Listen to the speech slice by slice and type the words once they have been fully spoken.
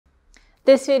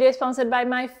This video is sponsored by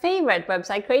my favorite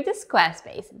website creator,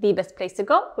 Squarespace, the best place to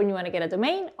go when you want to get a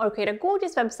domain or create a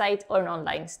gorgeous website or an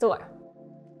online store.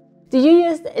 Do you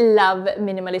just love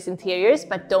minimalist interiors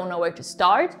but don't know where to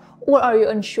start? Or are you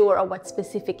unsure of what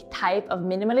specific type of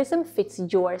minimalism fits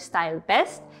your style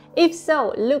best? If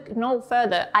so, look no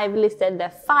further. I've listed the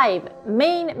 5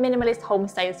 main minimalist home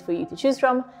styles for you to choose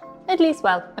from, at least,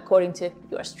 well, according to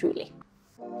yours truly.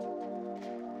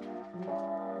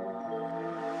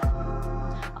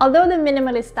 Although the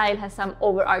minimalist style has some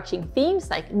overarching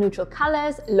themes like neutral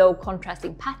colors, low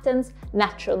contrasting patterns,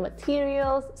 natural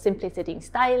materials, simplicity in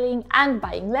styling, and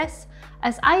buying less,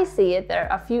 as I see it,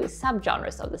 there are a few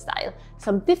subgenres of the style,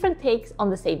 some different takes on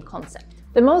the same concept.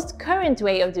 The most current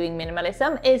way of doing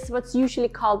minimalism is what's usually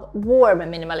called warm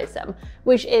minimalism,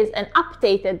 which is an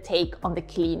updated take on the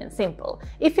clean and simple.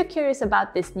 If you're curious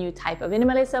about this new type of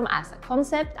minimalism as a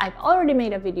concept, I've already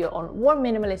made a video on warm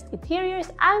minimalist interiors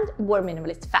and warm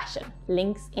minimalist fashion.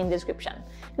 Links in the description.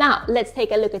 Now, let's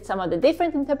take a look at some of the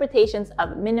different interpretations of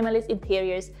minimalist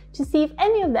interiors to see if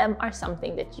any of them are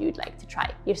something that you'd like to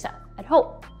try yourself at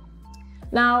home.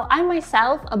 Now, I'm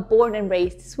myself a born and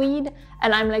raised Swede,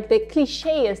 and I'm like the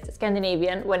clichéest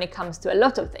Scandinavian when it comes to a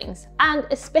lot of things, and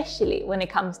especially when it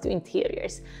comes to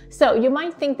interiors. So you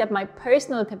might think that my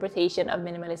personal interpretation of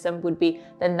minimalism would be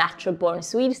the natural born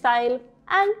Swede style,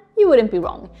 and you wouldn't be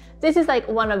wrong. This is like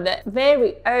one of the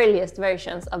very earliest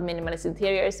versions of minimalist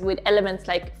interiors, with elements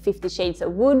like 50 shades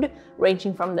of wood,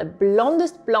 ranging from the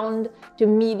blondest blonde to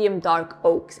medium dark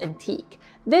oaks and teak.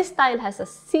 This style has a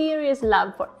serious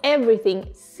love for everything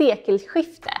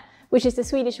sekelskifte, which is the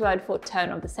Swedish word for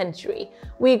turn of the century.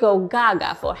 We go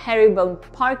gaga for herringbone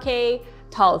parquet,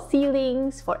 tall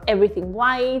ceilings, for everything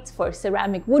white, for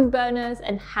ceramic wood burners,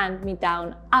 and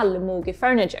hand-me-down allmoge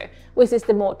furniture, which is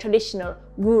the more traditional,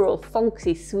 rural,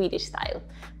 folksy Swedish style.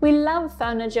 We love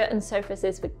furniture and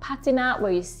surfaces with patina,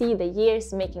 where you see the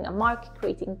years making a mark,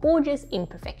 creating gorgeous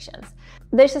imperfections.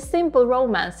 There's a simple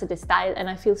romance to this style, and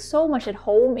I feel so much at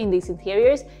home in these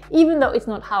interiors, even though it's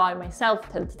not how I myself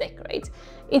tend to decorate.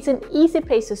 It's an easy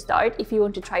place to start if you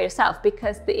want to try yourself,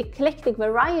 because the eclectic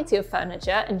variety of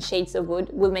furniture and shades of wood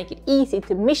will make it easy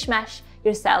to mishmash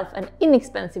yourself an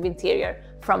inexpensive interior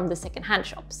from the second-hand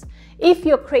shops. If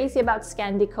you're crazy about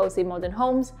Scandi cozy modern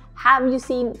homes, have you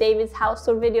seen David's house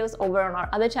tour videos over on our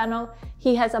other channel?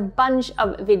 He has a bunch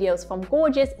of videos from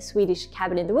gorgeous Swedish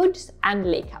cabin in the woods and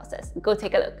lake houses. Go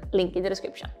take a look, link in the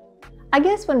description. I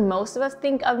guess when most of us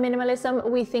think of minimalism,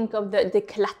 we think of the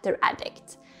declutter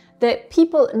addict. The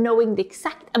people knowing the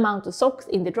exact amount of socks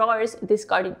in the drawers,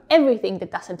 discarding everything that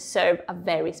doesn't serve a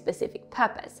very specific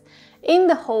purpose. In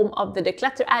the home of the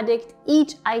declutter addict,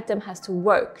 each item has to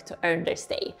work to earn their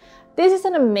stay. This is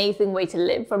an amazing way to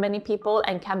live for many people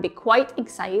and can be quite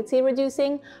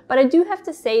anxiety-reducing, but I do have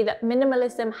to say that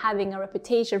minimalism having a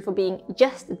reputation for being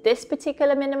just this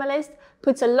particular minimalist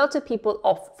puts a lot of people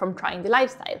off from trying the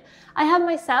lifestyle. I have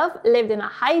myself lived in a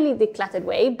highly decluttered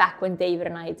way back when David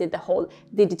and I did the whole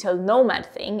digital nomad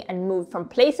thing and moved from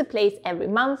place to place every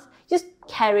month, just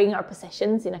carrying our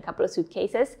possessions in a couple of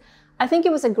suitcases. I think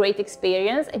it was a great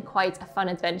experience and quite a fun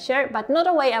adventure, but not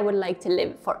a way I would like to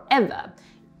live forever.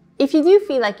 If you do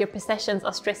feel like your possessions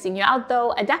are stressing you out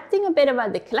though, adapting a bit of a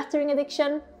decluttering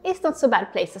addiction is not so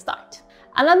bad place to start.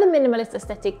 Another minimalist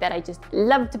aesthetic that I just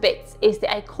love to bits is the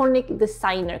iconic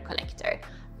designer collector.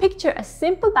 Picture a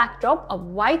simple backdrop of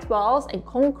white walls and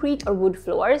concrete or wood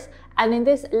floors, and in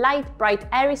this light, bright,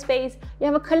 airy space, you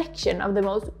have a collection of the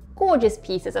most gorgeous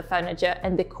pieces of furniture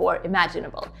and decor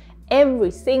imaginable.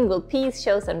 Every single piece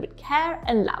chosen with care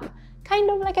and love, kind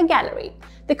of like a gallery.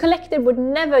 The collector would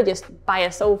never just buy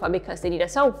a sofa because they need a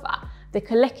sofa. The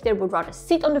collector would rather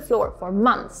sit on the floor for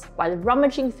months while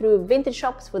rummaging through vintage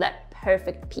shops for that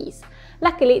perfect piece.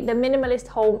 Luckily, the minimalist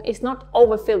home is not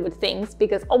overfilled with things,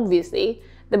 because obviously,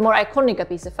 the more iconic a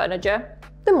piece of furniture,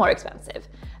 the more expensive.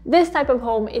 This type of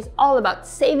home is all about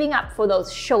saving up for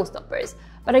those showstoppers.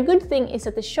 But a good thing is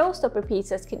that the showstopper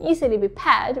pieces can easily be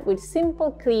paired with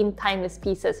simple, clean, timeless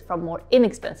pieces from more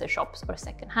inexpensive shops or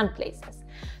second-hand places.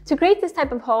 To create this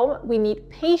type of home, we need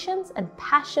patience and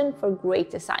passion for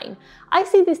great design. I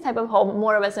see this type of home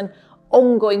more of as an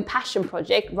ongoing passion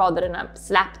project rather than a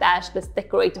slapdash, let's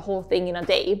decorate the whole thing in a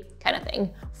day kind of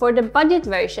thing. For the budget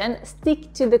version,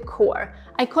 stick to the core.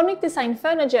 Iconic design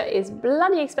furniture is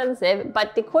bloody expensive,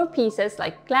 but decor pieces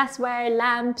like glassware,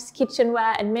 lamps,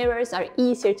 kitchenware and mirrors are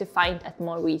easier to find at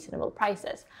more reasonable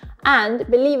prices. And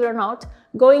believe it or not,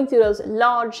 going to those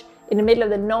large, in the middle of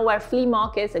the nowhere flea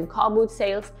markets and car boot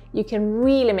sales, you can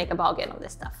really make a bargain on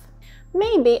this stuff.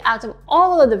 Maybe out of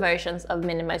all of the versions of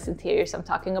minimalist interiors I'm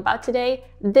talking about today,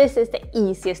 this is the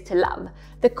easiest to love.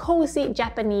 The cozy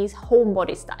Japanese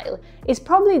homebody style is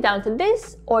probably down to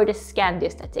this or the Scandi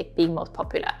aesthetic being most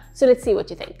popular. So let's see what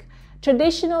you think.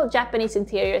 Traditional Japanese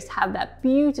interiors have that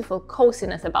beautiful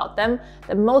coziness about them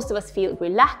that most of us feel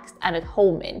relaxed and at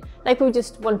home in, like we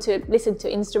just want to listen to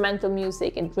instrumental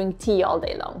music and drink tea all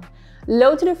day long.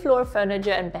 Low to the floor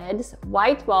furniture and beds,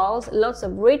 white walls, lots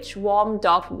of rich, warm,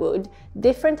 dark wood,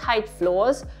 different height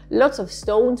floors, lots of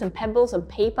stones and pebbles and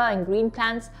paper and green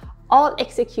plants, all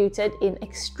executed in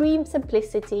extreme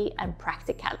simplicity and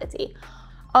practicality.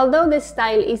 Although this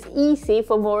style is easy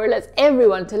for more or less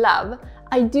everyone to love,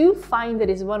 I do find that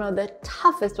it's one of the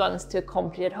toughest ones to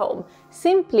accomplish at home,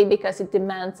 simply because it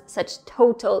demands such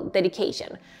total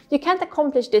dedication. You can't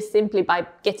accomplish this simply by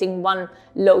getting one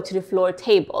low to the floor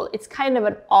table. It's kind of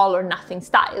an all or nothing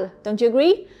style, don't you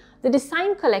agree? The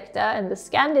design collector and the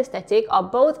Scandi aesthetic are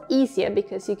both easier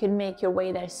because you can make your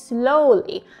way there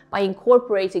slowly by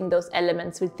incorporating those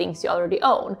elements with things you already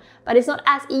own, but it's not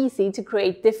as easy to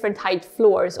create different height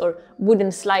floors or wooden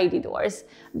slidey doors.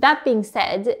 That being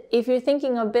said, if you're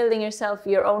thinking of building yourself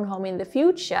your own home in the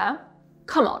future,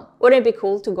 come on, wouldn't it be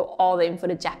cool to go all in for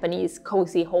the Japanese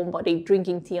cozy homebody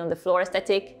drinking tea on the floor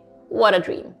aesthetic? What a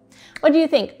dream. What do you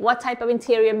think? What type of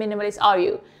interior minimalist are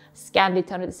you? Scandi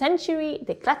turn of the century,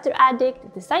 declutter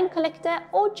addict, design collector,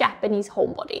 or Japanese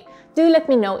homebody? Do let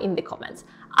me know in the comments.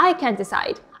 I can't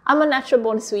decide. I'm a natural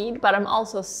born Swede, but I'm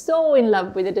also so in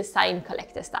love with the design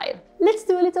collector style. Let's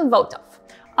do a little vote off.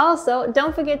 Also,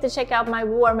 don't forget to check out my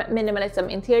warm minimalism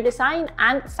interior design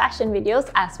and fashion videos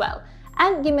as well.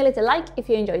 And give me a little like if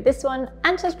you enjoyed this one,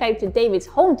 and subscribe to David's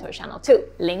home tour channel too,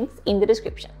 links in the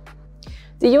description.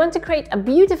 Do you want to create a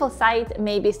beautiful site,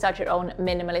 maybe start your own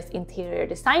minimalist interior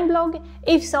design blog?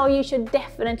 If so, you should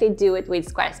definitely do it with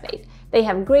Squarespace. They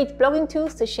have great blogging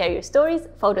tools to share your stories,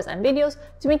 photos and videos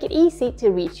to make it easy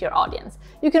to reach your audience.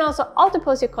 You can also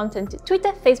auto-post your content to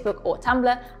Twitter, Facebook or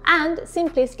Tumblr, and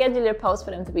simply schedule your posts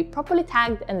for them to be properly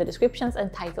tagged and the descriptions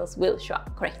and titles will show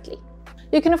up correctly.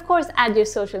 You can of course add your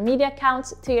social media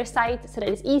accounts to your site so that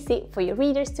it's easy for your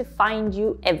readers to find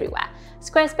you everywhere.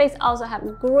 Squarespace also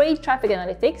have great traffic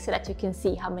analytics so that you can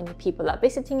see how many people are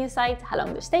visiting your site, how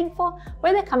long they're staying for,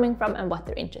 where they're coming from and what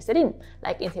they're interested in,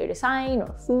 like interior design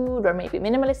or food or maybe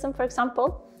minimalism, for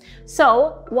example.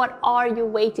 So what are you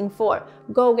waiting for?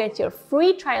 Go get your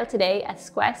free trial today at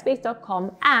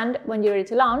squarespace.com, and when you're ready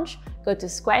to launch, go to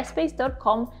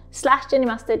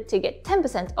squarespace.com/jennymustard to get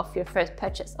 10% off your first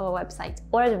purchase of a website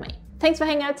or a domain. Thanks for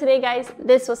hanging out today, guys.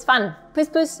 This was fun. Puss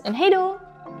puss and hej då!